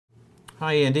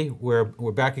Hi, Andy. We're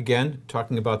back again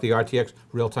talking about the RTX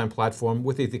real-time platform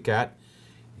with EtherCAT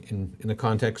in the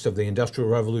context of the Industrial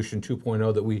Revolution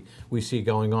 2.0 that we see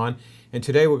going on. And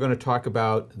today we're going to talk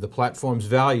about the platform's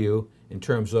value in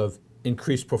terms of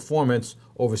increased performance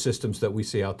over systems that we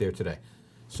see out there today.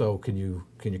 So can you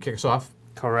kick us off?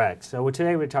 Correct. So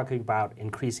today we're talking about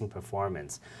increasing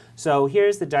performance. So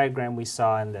here's the diagram we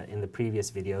saw in the previous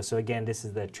video. So again, this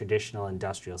is the traditional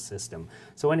industrial system.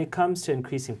 So when it comes to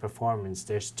increasing performance,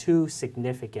 there's two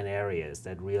significant areas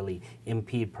that really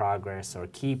impede progress or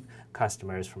keep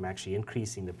customers from actually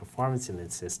increasing the performance in the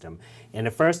system. And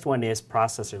the first one is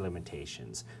processor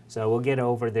limitations. So we'll get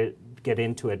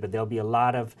into it, but there'll be a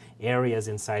lot of areas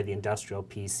inside the industrial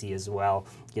PC as well,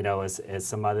 you know, as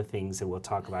some other things that we'll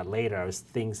talk about later, as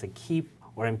things that keep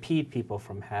or impede people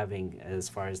from having as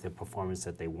far as the performance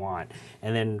that they want.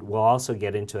 And then we'll also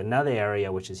get into another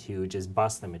area which is huge, is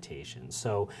bus limitations.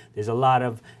 So there's a lot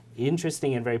of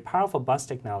interesting and very powerful bus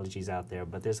technologies out there,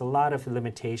 but there's a lot of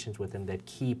limitations with them that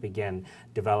keep, again,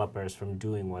 developers from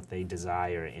doing what they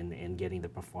desire in getting the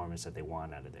performance that they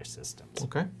want out of their systems.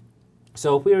 Okay.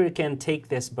 So if we can take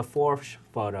this before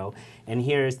photo, and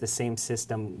here is the same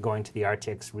system going to the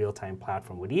RTX real-time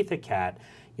platform with EtherCAT,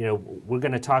 you know, we're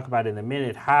going to talk about in a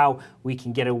minute how we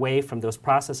can get away from those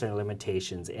processor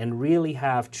limitations and really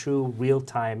have true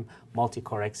real-time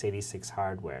multi-core x86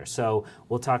 hardware. So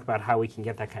we'll talk about how we can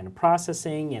get that kind of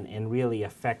processing and really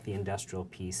affect the industrial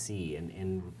PC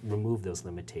and remove those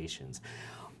limitations.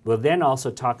 We'll then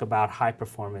also talk about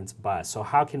high-performance bus. So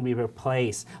how can we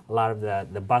replace a lot of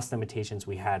the bus limitations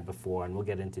we had before? And we'll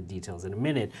get into details in a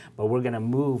minute. But we're going to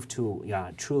move to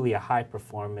truly a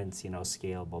high-performance,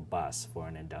 scalable bus for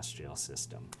an industrial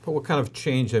system. But what kind of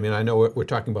change? I mean, I know we're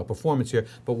talking about performance here,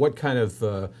 but what kind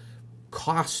of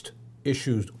cost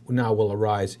issues now will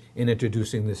arise in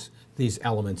introducing these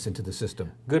elements into the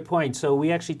system? Good point. So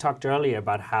we actually talked earlier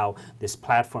about how this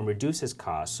platform reduces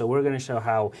costs. So we're going to show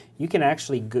how you can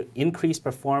actually increase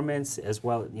performance as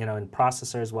well, in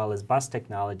processor as well as bus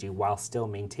technology while still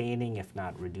maintaining, if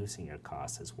not reducing, your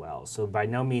costs as well. So by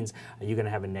no means are you going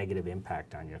to have a negative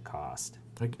impact on your cost.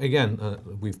 Again,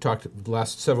 we've talked the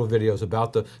last several videos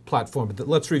about the platform, but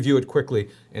let's review it quickly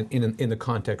in the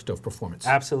context of performance.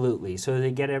 Absolutely. So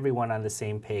to get everyone on the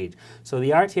same page. So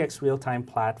the RTX real-time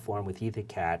platform with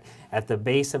EtherCAT, at the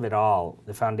base of it all,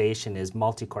 the foundation is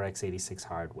multi-core x86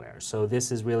 hardware. So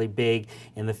this is really big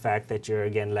in the fact that you're,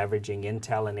 again, leveraging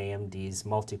Intel and AMD's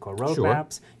multi-core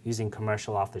roadmaps using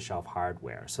commercial off-the-shelf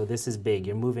hardware. So this is big.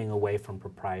 You're moving away from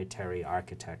proprietary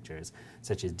architectures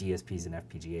such as DSPs and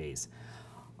FPGAs.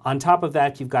 On top of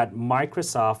that, you've got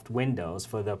Microsoft Windows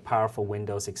for the powerful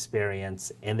Windows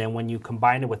experience. And then when you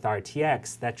combine it with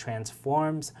RTX, that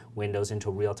transforms Windows into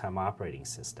a real-time operating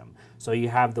system. So you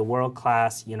have the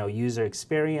world-class, user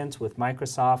experience with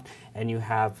Microsoft, and you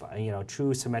have,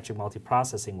 true symmetric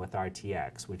multiprocessing with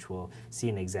RTX, which we'll see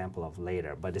an example of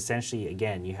later. But essentially,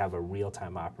 again, you have a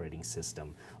real-time operating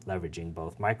system leveraging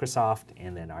both Microsoft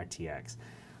and then RTX.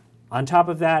 On top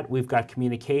of that, we've got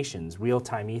communications,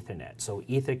 real-time Ethernet. So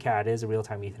EtherCAT is a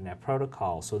real-time Ethernet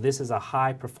protocol. So this is a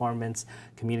high-performance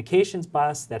communications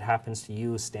bus that happens to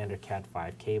use standard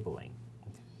Cat5 cabling.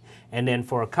 And then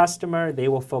for a customer, they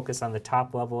will focus on the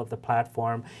top level of the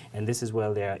platform, and this is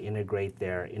where they integrate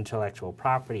their intellectual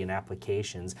property and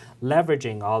applications,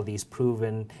 leveraging all these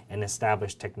proven and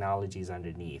established technologies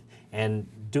underneath. And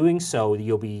doing so,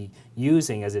 you'll be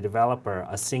using, as a developer,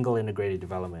 a single integrated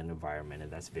development environment, and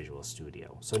that's Visual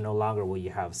Studio. So no longer will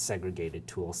you have segregated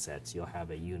tool sets. You'll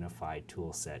have a unified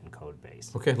tool set and code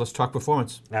base. Okay, let's talk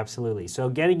performance. Absolutely. So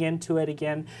getting into it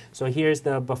again, so here's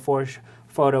the before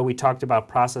photo. We talked about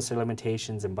processor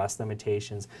limitations and bus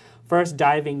limitations. First,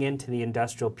 diving into the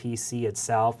industrial PC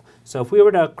itself. So if we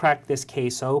were to crack this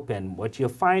case open, what you'll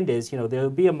find is, there'll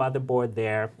be a motherboard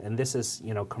there, and this is,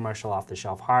 commercial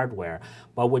off-the-shelf hardware.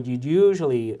 But what you'd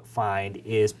usually find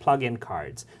is plug-in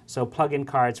cards. So plug-in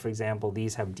cards, for example,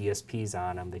 these have DSPs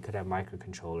on them. They could have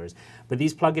microcontrollers. But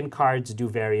these plug-in cards do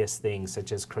various things,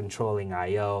 such as controlling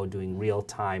I/O, doing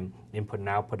real-time input and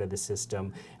output of the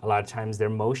system. A lot of times they're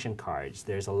motion cards.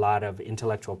 There's a lot of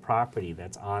intellectual property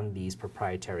that's on these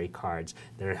proprietary cards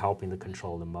that are helping to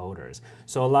control the motors.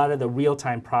 So a lot of the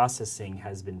real-time processing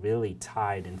has been really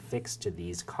tied and fixed to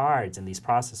these cards and these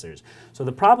processors. So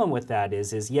the problem with that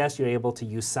is yes, you're able to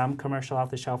use some commercial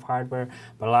off-the-shelf hardware,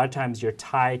 but a lot of times you're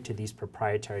tied to these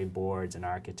proprietary boards and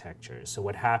architectures. So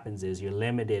what happens is you're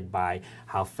limited by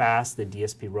how fast the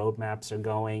DSP roadmaps are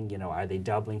going. Are they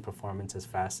doubling performance as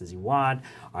fast as you want?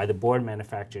 Are the board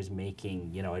manufacturers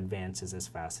making, advances as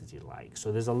fast as you like?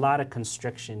 So there's a lot of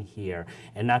constriction here,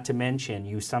 and not not to mention,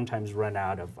 you sometimes run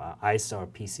out of ISA or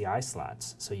PCI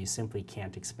slots, so you simply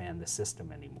can't expand the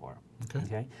system anymore.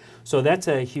 Okay? So that's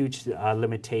a huge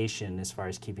limitation as far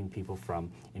as keeping people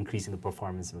from increasing the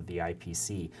performance of the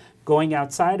IPC. Going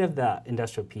outside of the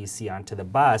industrial PC onto the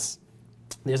bus,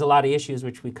 there's a lot of issues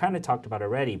which we kind of talked about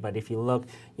already, but if you look,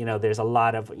 there's a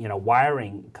lot of,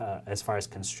 wiring as far as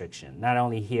constriction. Not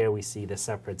only here we see the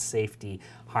separate safety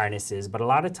harnesses, but a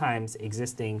lot of times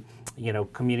existing,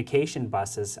 communication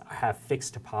buses have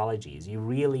fixed topologies. You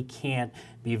really can't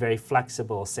be very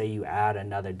flexible. Say you add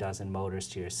another dozen motors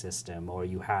to your system, or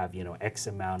you have, X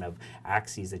amount of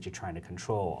axes that you're trying to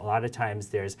control. A lot of times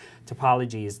there's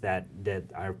topologies that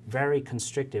are very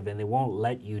constrictive and they won't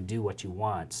let you do what you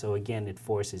want. So again, it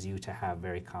forces you to have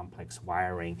very complex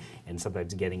wiring and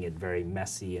sometimes getting it very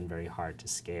messy and very hard to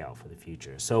scale for the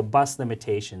future. So bus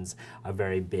limitations are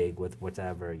very big with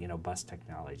whatever, bus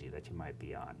technology that you might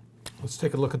be on. Let's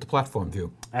take a look at the platform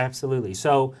view. Absolutely.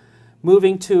 So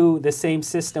moving to the same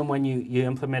system when you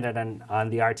implement it on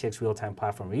the RTX real-time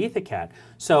platform with EtherCAT.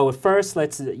 So first, we're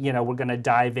going to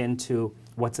dive into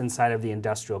what's inside of the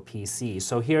industrial PC.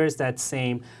 So here's that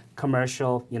same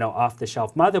commercial,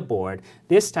 off-the-shelf motherboard.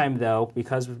 This time, though,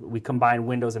 because we combine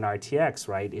Windows and RTX,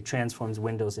 right, it transforms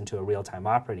Windows into a real-time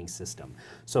operating system.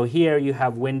 So here you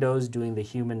have Windows doing the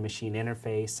human-machine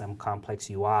interface, some complex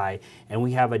UI, and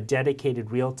we have a dedicated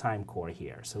real-time core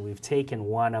here. So we've taken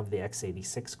one of the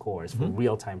x86 cores for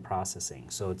real-time processing.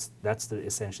 So that's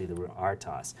essentially the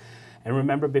RTOS. And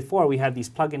remember before, we had these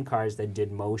plug-in cards that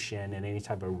did motion and any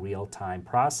type of real-time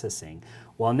processing.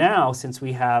 Well now, since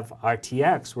we have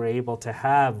RTX, we're able to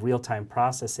have real-time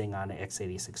processing on an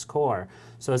x86 core.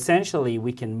 So essentially,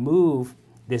 we can move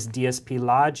this DSP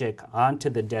logic onto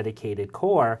the dedicated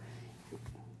core.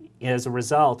 As a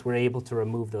result, we're able to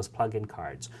remove those plug-in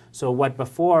cards. So what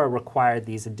before required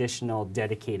these additional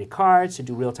dedicated cards to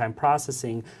do real-time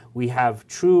processing, we have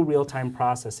true real-time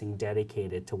processing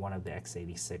dedicated to one of the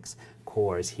x86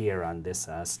 cores here on this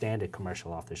standard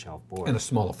commercial off-the-shelf board. And a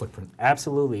smaller footprint.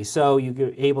 Absolutely. So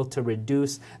you're able to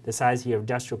reduce the size of your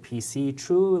industrial PC,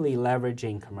 truly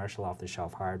leveraging commercial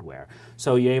off-the-shelf hardware.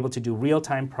 So you're able to do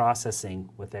real-time processing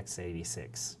with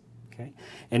x86. Okay.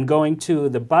 And going to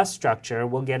the bus structure,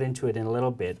 we'll get into it in a little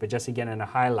bit, but just again in a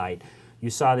highlight, you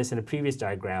saw this in a previous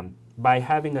diagram. By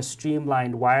having a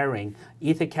streamlined wiring,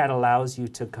 EtherCAT allows you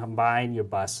to combine your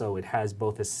bus so it has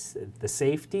both the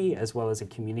safety as well as a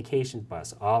communications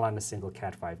bus, all on a single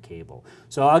Cat5 cable.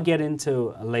 So I'll get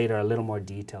into later a little more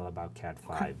detail about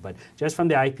Cat5, but just from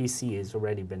the IPC, it's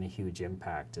already been a huge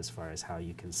impact as far as how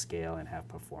you can scale and have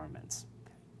performance.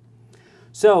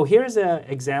 So here's an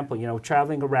example,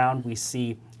 traveling around, we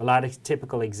see a lot of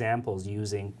typical examples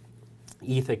using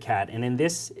EtherCAT. And in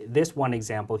this one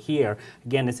example here,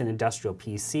 again, it's an industrial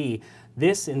PC.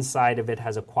 This inside of it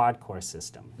has a quad-core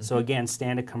system. So again,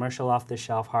 standard commercial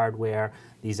off-the-shelf hardware.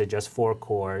 These are just 4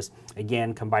 cores.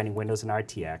 Again, combining Windows and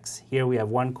RTX. Here we have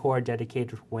 1 core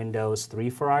dedicated to Windows, 3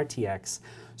 for RTX.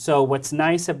 So what's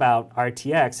nice about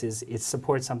RTX is it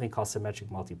supports something called symmetric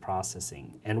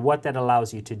multiprocessing. And what that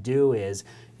allows you to do is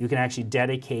you can actually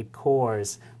dedicate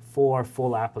cores for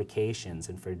full applications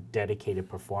and for dedicated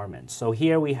performance. So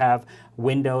here we have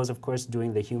Windows, of course,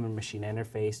 doing the human-machine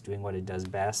interface, doing what it does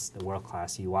best, the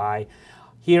world-class UI.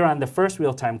 Here on the first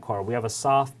real-time core, we have a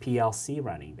soft PLC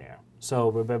running there. So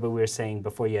remember we were saying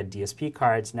before you had DSP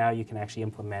cards, now you can actually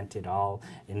implement it all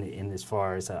in as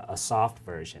far as a soft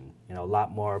version. A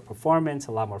lot more performance,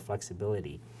 a lot more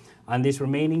flexibility. On these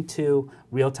remaining 2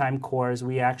 real-time cores,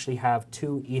 we actually have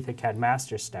 2 EtherCAT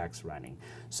master stacks running.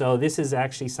 So this is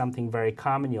actually something very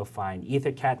common you'll find.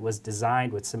 EtherCAT was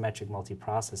designed with symmetric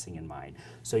multiprocessing in mind.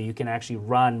 So you can actually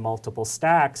run multiple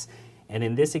stacks. And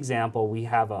in this example, we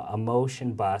have a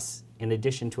motion bus in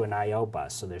addition to an I/O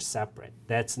bus, so they're separate.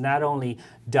 That's not only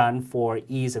done for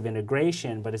ease of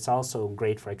integration, but it's also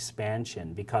great for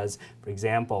expansion because, for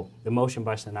example, the motion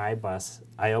bus and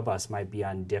I/O bus might be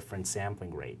on different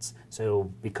sampling rates.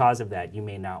 So because of that, you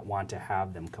may not want to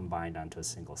have them combined onto a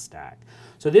single stack.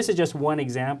 So this is just one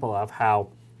example of how,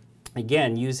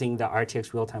 again, using the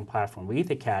RTX real-time platform with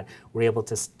EtherCAT, we're able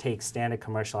to take standard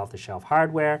commercial off-the-shelf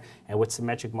hardware, and with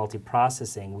symmetric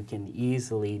multiprocessing, we can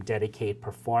easily dedicate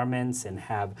performance and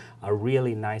have a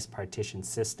really nice partition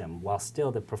system, while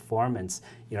still the performance,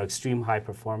 extreme high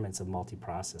performance of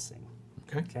multiprocessing.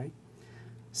 Okay.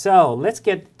 So let's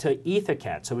get to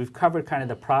EtherCAT. So we've covered kind of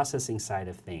the processing side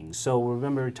of things. So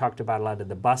remember we talked about a lot of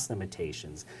the bus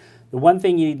limitations. The one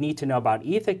thing you need to know about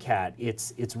EtherCAT,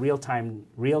 it's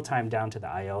real-time down to the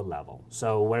I/O level.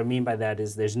 So what I mean by that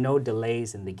is there's no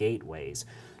delays in the gateways.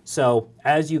 So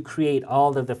as you create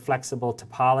all of the flexible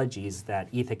topologies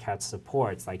that EtherCAT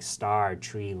supports, like star,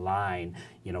 tree, line,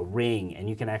 ring, and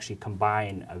you can actually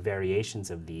combine variations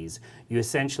of these, you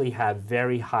essentially have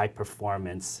very high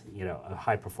performance, a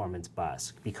high performance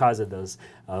bus. Because of those,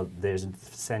 there's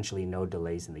essentially no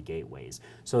delays in the gateways.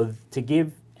 So to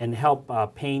give and help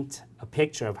paint a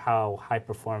picture of how high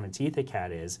performance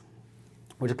EtherCAT is,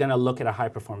 we're going to look at a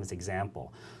high-performance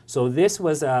example. So this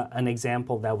was an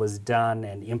example that was done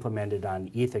and implemented on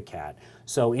EtherCAT.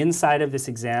 So inside of this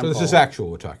example... So this is actual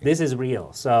we're talking. This is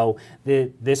real. So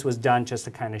this was done just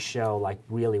to kind of show like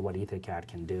really what EtherCAT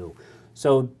can do.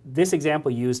 So this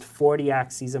example used 40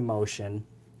 axes of motion,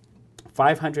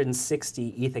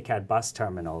 560 EtherCAT bus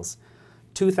terminals,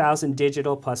 2,000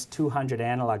 digital plus 200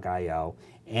 analog I/O,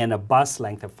 and a bus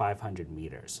length of 500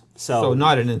 meters. So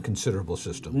not an inconsiderable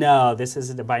system. No, this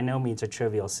is by no means a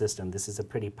trivial system. This is a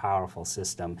pretty powerful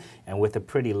system, and with a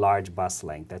pretty large bus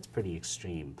length. That's pretty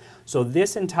extreme. So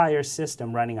this entire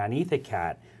system running on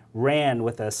EtherCAT ran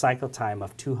with a cycle time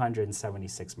of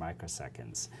 276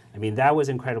 microseconds. I mean, that was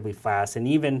incredibly fast. And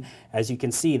even, as you can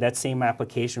see, that same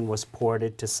application was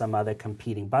ported to some other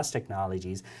competing bus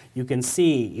technologies. You can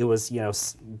see it was,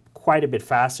 quite a bit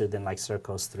faster than like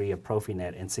Circos 3 or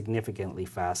Profinet and significantly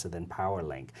faster than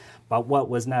PowerLink. But what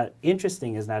was not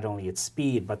interesting is not only its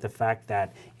speed, but the fact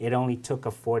that it only took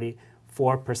a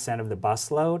 44% of the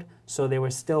bus load, so there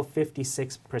was still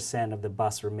 56% of the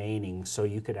bus remaining, so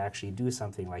you could actually do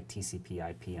something like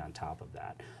TCP/IP on top of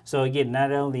that. So again,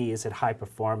 not only is it high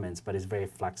performance, but it's very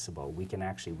flexible. We can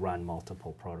actually run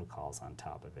multiple protocols on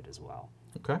top of it as well.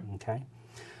 Okay.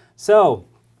 So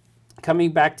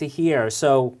coming back to here,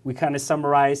 so we kind of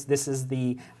summarized, this is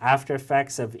the after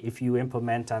effects of if you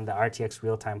implement on the RTX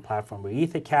real-time platform with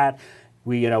EtherCAT.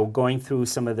 We, going through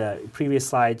some of the previous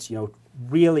slides,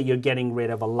 really you're getting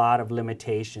rid of a lot of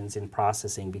limitations in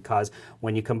processing, because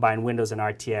when you combine Windows and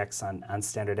RTX on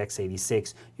standard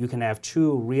x86, you can have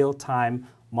true real-time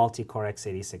multi-core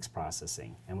x86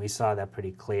 processing. And we saw that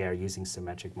pretty clear using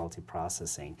symmetric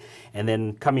multiprocessing. And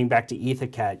then coming back to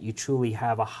EtherCAT, you truly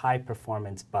have a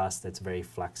high-performance bus that's very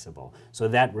flexible. So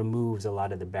that removes a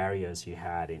lot of the barriers you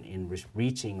had in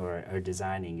reaching or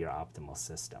designing your optimal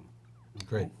system.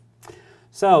 Great.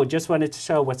 So just wanted to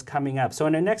show what's coming up. So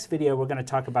in our next video, we're going to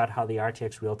talk about how the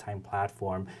RTX real-time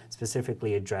platform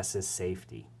specifically addresses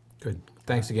safety. Good.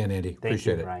 Thanks again, Andy.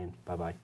 Appreciate it. Thank you, Brian. Bye-bye.